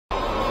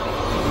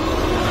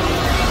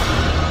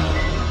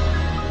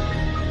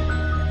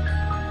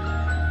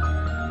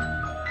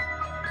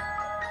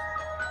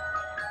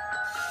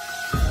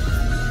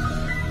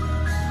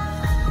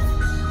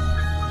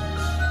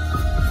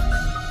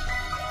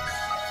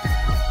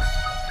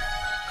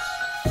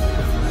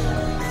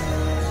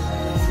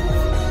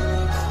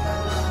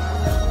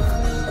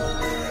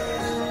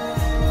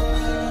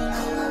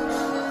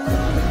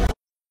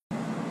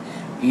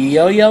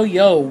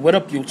Yo, what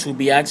up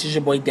YouTube? It's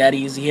your boy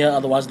Daddy is here,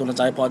 otherwise known as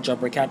iPod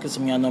Jailbreak Hacker.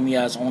 Some of y'all know me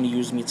as only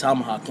use me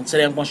Tomahawk. And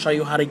today I'm going to show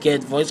you how to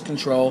get voice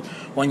control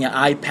on your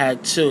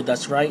iPad 2.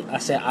 That's right, I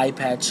said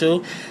iPad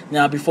 2.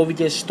 Now before we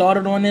get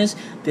started on this,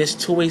 there's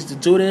two ways to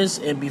do this.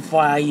 And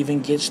before I even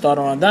get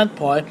started on that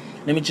part,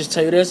 let me just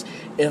tell you this.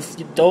 If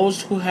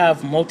those who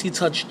have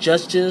multi-touch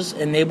gestures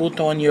enabled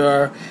on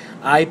your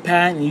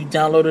iPad and you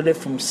downloaded it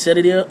from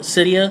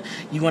cydia,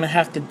 you're going to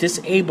have to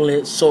disable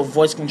it so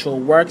voice control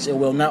works. It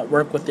will not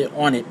work with it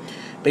on it.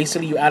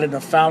 Basically, you added a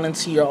file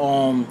into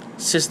your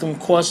system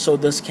course so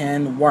this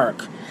can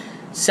work.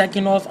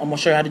 Second off, I'm going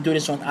to show you how to do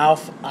this on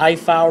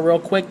iFile real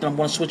quick. Then I'm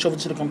going to switch over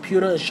to the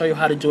computer and show you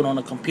how to do it on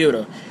the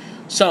computer.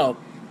 So,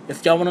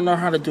 if y'all want to know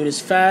how to do this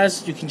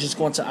fast, you can just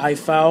go into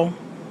iFile,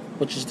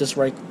 which is this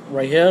right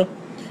here.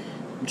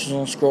 I'm just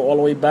going to scroll all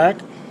the way back.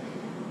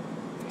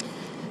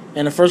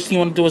 And the first thing you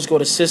want to do is go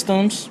to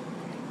Systems.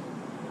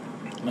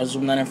 I'll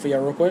zoom that in for you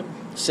real quick.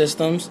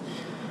 Systems,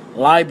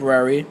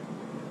 Library,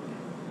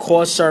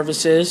 Core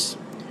Services,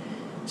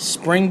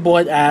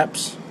 Springboard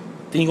Apps.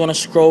 Then you're going to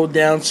scroll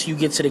down till you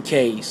get to the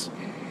Ks.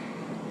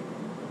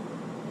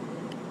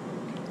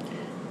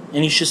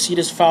 And you should see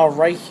this file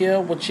right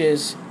here, which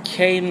is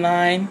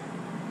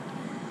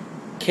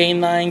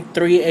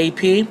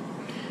K93AP.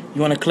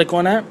 You want to click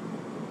on that.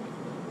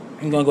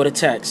 You're going to go to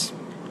Text.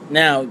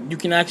 Now, you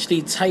can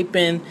actually type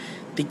in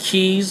the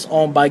keys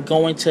by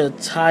going to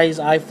Ty's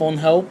iPhone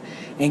Help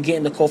and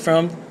getting the code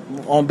from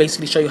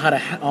basically show you how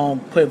to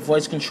put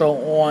voice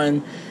control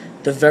on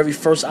the very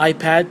first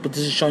iPad, but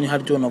this is showing you how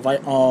to do it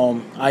on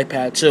the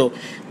iPad too.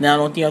 Now,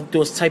 the only thing you have to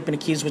do is type in the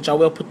keys, which I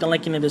will put the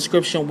link in the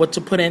description, what to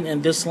put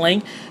in this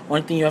link.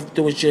 Only thing you have to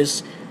do is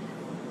just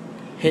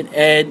hit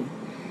add,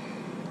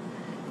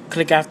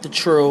 click after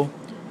true,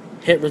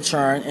 hit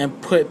return, and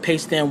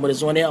paste in what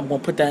is on there. I'm going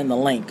to put that in the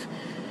link.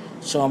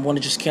 So I'm going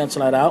to just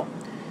cancel that out.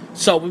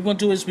 So what we're going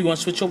to do is we're going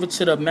to switch over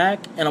to the Mac,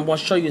 and I'm going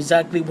to show you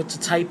exactly what to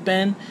type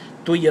in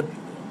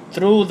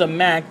through the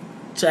Mac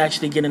to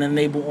actually get an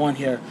enable on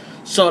here.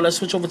 So let's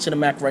switch over to the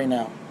Mac right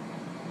now.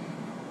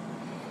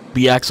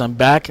 I'm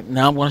back.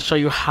 Now I'm going to show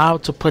you how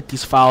to put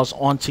these files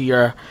onto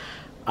your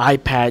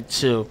iPad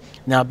 2.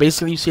 Now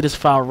basically you see this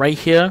file right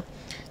here.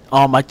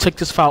 I took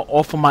this file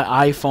off of my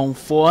iPhone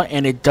 4,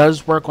 and it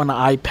does work on the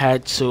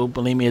iPad 2.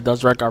 Believe me, it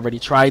does work. I already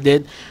tried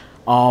it.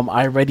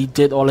 I already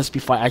did all this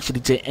before I actually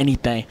did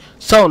anything.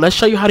 So let's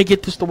show you how to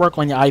get this to work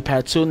on your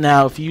iPad 2.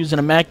 Now, if you're using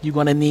a Mac, you're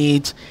going to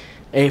need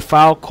a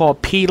file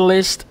called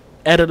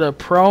PlistEdit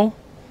Pro,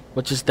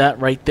 which is that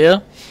right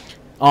there.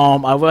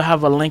 I will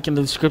have a link in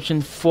the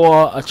description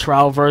for a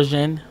trial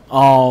version.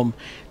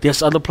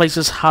 There's other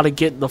places how to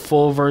get the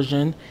full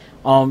version.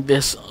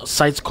 There's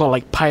sites called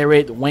like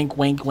Pirate, wink.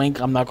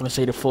 I'm not going to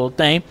say the full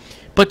thing,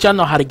 but y'all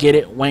know how to get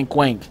it,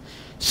 wink.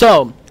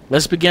 So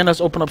let's begin.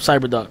 Let's open up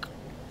CyberDuck.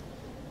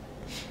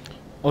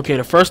 Okay,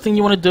 the first thing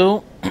you want to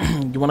do,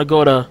 you want to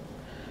go to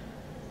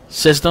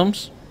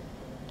Systems,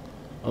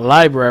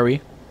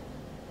 Library.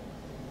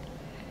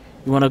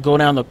 You want to go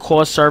down to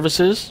Core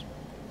Services,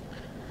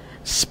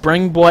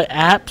 Springboard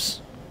Apps.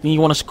 Then you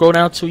want to scroll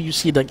down till you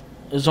see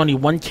there's only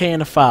one K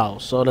in the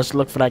file. So let's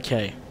look for that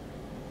K.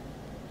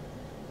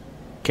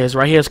 Okay, it's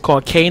right here. It's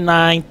called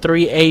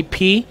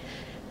K93AP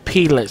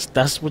plist.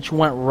 That's what you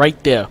want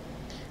right there.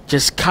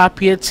 Just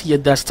copy it to your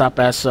desktop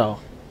as so.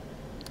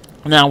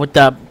 Now with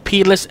the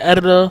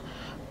PlistEdit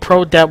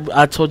Pro that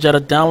I told y'all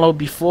to download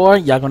before,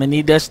 y'all gonna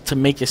need this to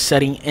make your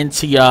setting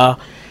into your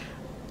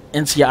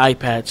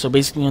iPad. So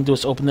basically, what you're gonna do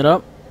is open it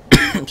up.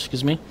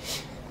 Excuse me.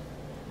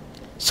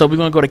 So we're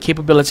gonna go to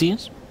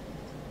Capabilities.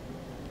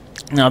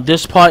 Now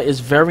this part is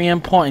very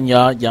important,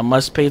 y'all. Y'all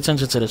must pay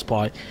attention to this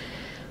part.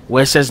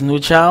 Where it says New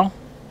Child,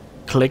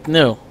 click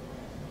New.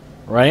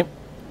 Right.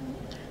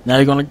 Now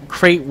you're gonna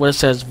create where it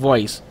says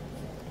Voice.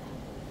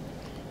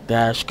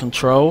 Dash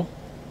Control.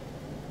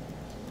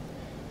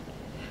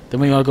 Then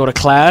we're going to go to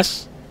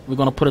Class. We're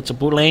going to put it to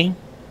boot lane.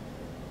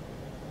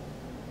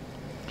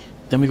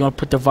 Then we're going to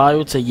put the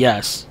value to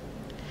Yes.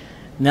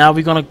 Now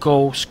we're going to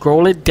go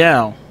scroll it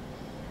down.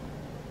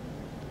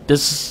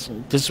 This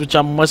is what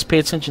y'all must pay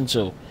attention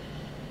to.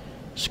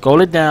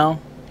 Scroll it down.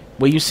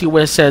 Where you see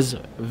where it says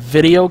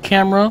Video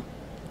Camera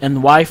and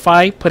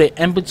Wi-Fi, put it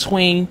in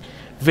between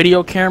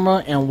Video Camera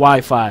and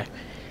Wi-Fi.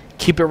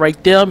 Keep it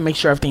right there. Make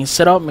sure everything's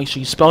set up. Make sure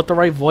you spelled the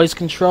right voice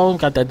control.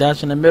 Got that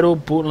dash in the middle.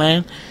 Boot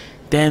lane.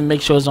 Then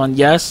make sure it's on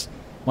Yes.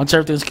 Once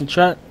everything's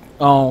correct,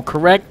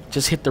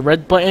 just hit the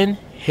red button,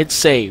 hit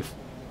Save.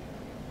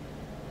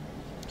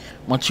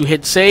 Once you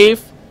hit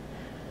Save,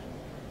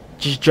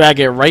 just drag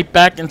it right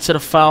back into the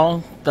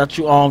file that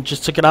you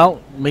just took it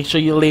out. Make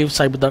sure you leave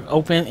CyberDuck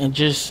open and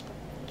just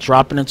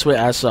drop it into it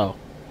as so.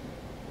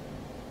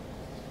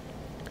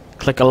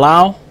 Click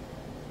Allow.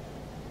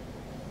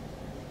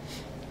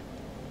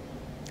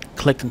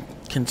 Click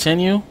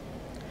Continue.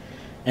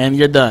 And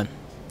you're done.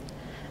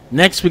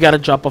 Next, we got to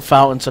drop a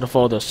file into the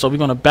folder. So we're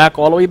going to back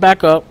all the way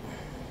back up.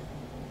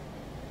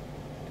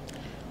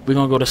 We're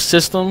going to go to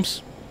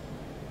Systems,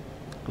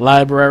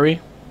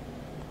 Library.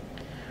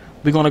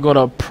 We're going to go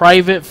to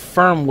Private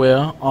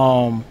Firmware.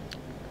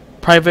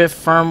 private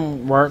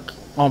firmwork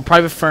on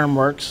private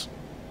firmworks.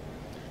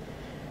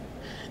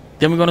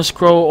 Then we're going to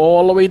scroll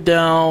all the way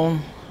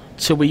down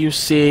to where you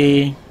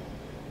see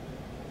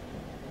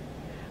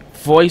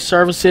voice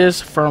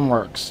services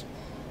firmworks.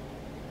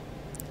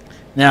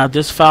 Now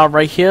this file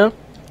right here,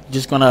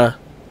 just going to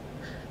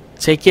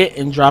take it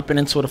and drop it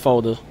into the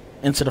folder,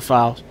 into the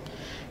files.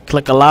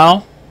 Click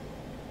allow.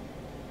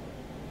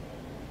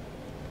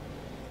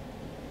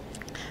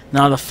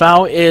 Now the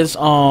file is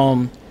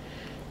 20.4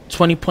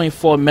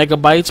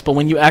 megabytes, but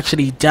when you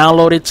actually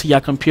download it to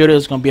your computer,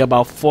 it's going to be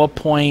about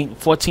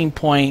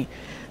 14.9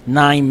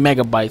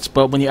 megabytes.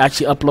 But when you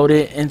actually upload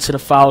it into the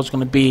file, it's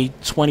going to be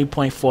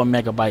 20.4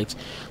 megabytes.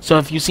 So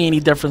if you see any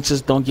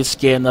differences, don't get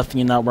scared. Nothing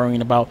you're not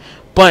worrying about.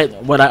 But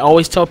what I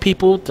always tell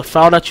people, the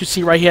file that you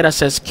see right here that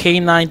says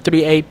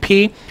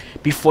K93AP,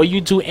 before you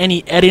do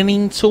any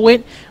editing to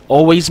it,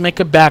 always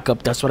make a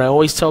backup. That's what I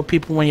always tell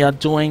people when you're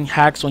doing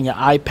hacks on your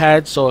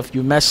iPad. So if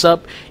you mess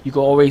up, you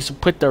can always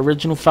put the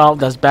original file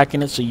that's back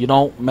in it so you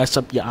don't mess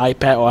up your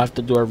iPad or have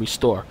to do a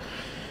restore.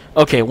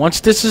 Okay, once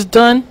this is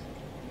done,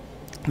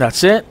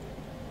 that's it.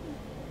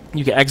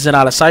 You can exit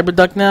out of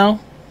CyberDuck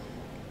now.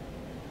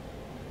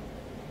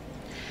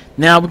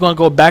 Now we're going to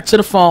go back to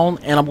the phone,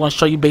 and I'm going to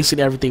show you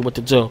basically everything what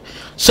to do.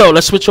 So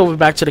let's switch over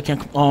back to the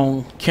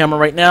camera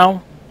right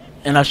now,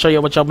 and I'll show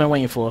you what y'all been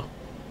waiting for.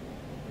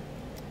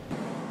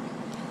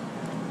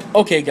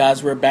 Okay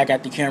guys, we're back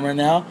at the camera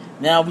now.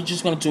 Now we're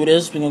just going to do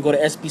this. We're going to go to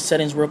SB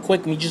settings real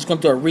quick. We're just going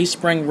to do a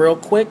respring real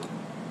quick.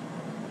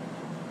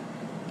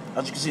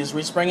 As you can see, it's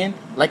respringing.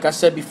 Like I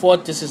said before,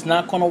 this is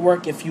not going to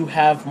work if you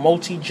have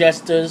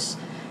multi-gestures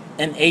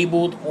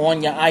enabled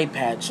on your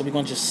iPad. So we're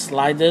going to just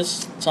slide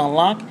this to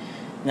unlock.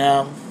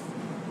 Now,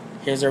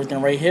 here's everything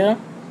right here.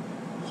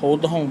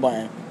 Hold the home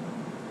button.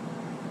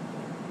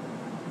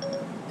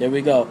 There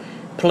we go.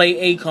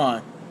 Play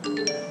icon.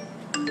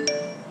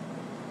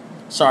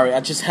 Sorry, I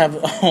just have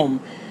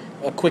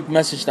a quick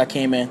message that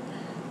came in.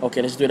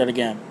 Okay, let's do that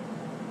again.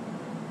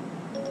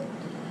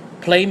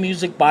 Play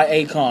music by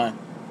Akon.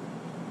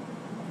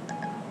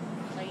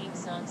 Playing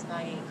songs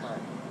by Akon.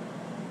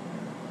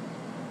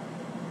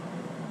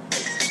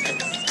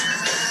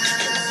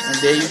 And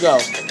there you go.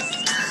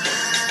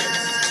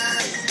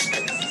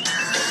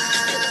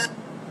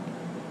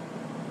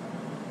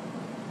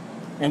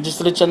 And just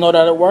to let you know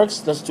that it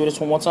works, let's do this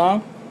one more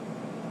time.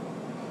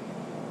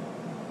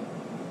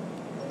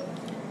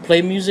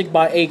 Play music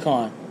by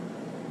Akon.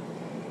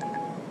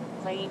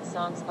 Playing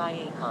songs by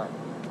Akon.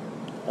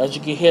 As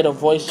you can hear, the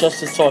voice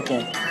just is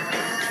talking.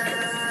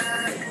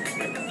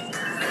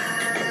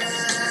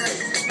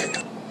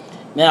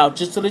 Now,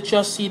 just to let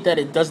y'all see that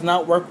it does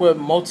not work with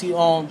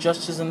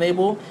multi-gestures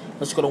enabled,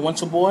 let's go to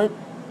winterboard.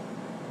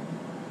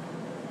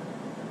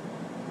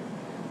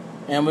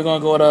 And we're going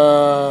to go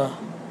to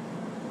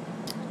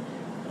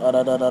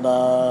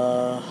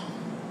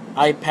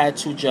iPad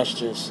 2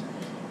 gestures.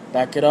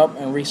 Back it up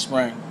and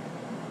respring.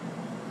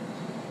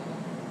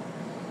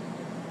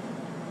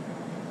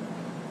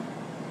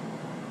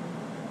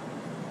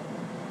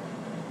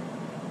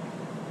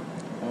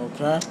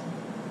 Okay.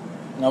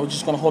 Now we're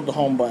just going to hold the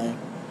home button.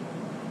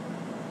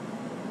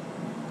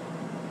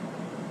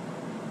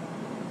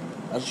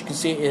 As you can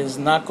see, it is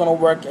not going to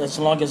work as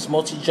long as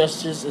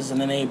multi-gestures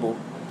isn't enabled.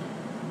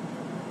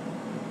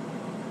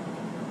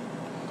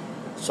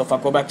 So if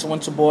I go back to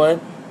winterboard,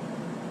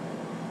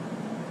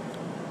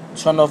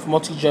 turn off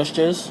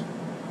multi-gestures.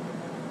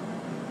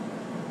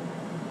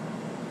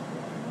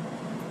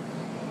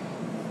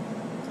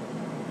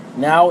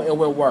 Now it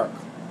will work.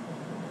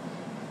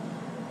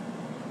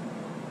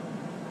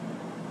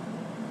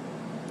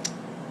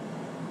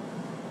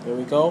 There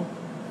we go.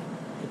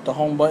 Hit the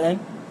home button.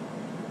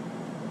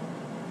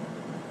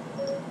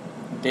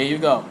 There you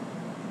go.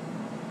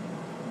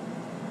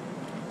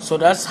 So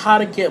that's how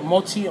to get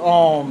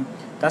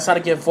that's how to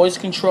get voice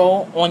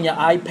control on your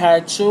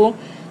iPad 2.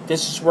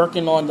 This is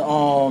working on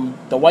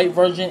the white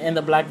version and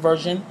the black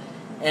version.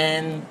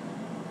 And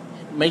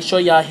make sure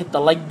y'all hit the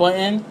like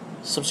button,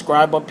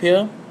 subscribe up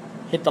here,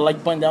 hit the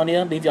like button down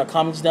there, leave your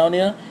comments down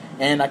there,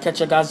 and I'll catch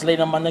you guys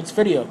later in my next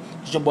video.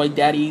 It's your boy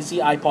Daddy Easy,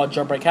 iPod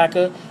Jailbreak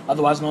Hacker,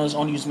 otherwise known as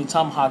Only Use Me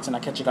Tomahawks, and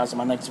I'll catch you guys in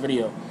my next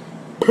video.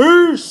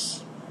 Peace!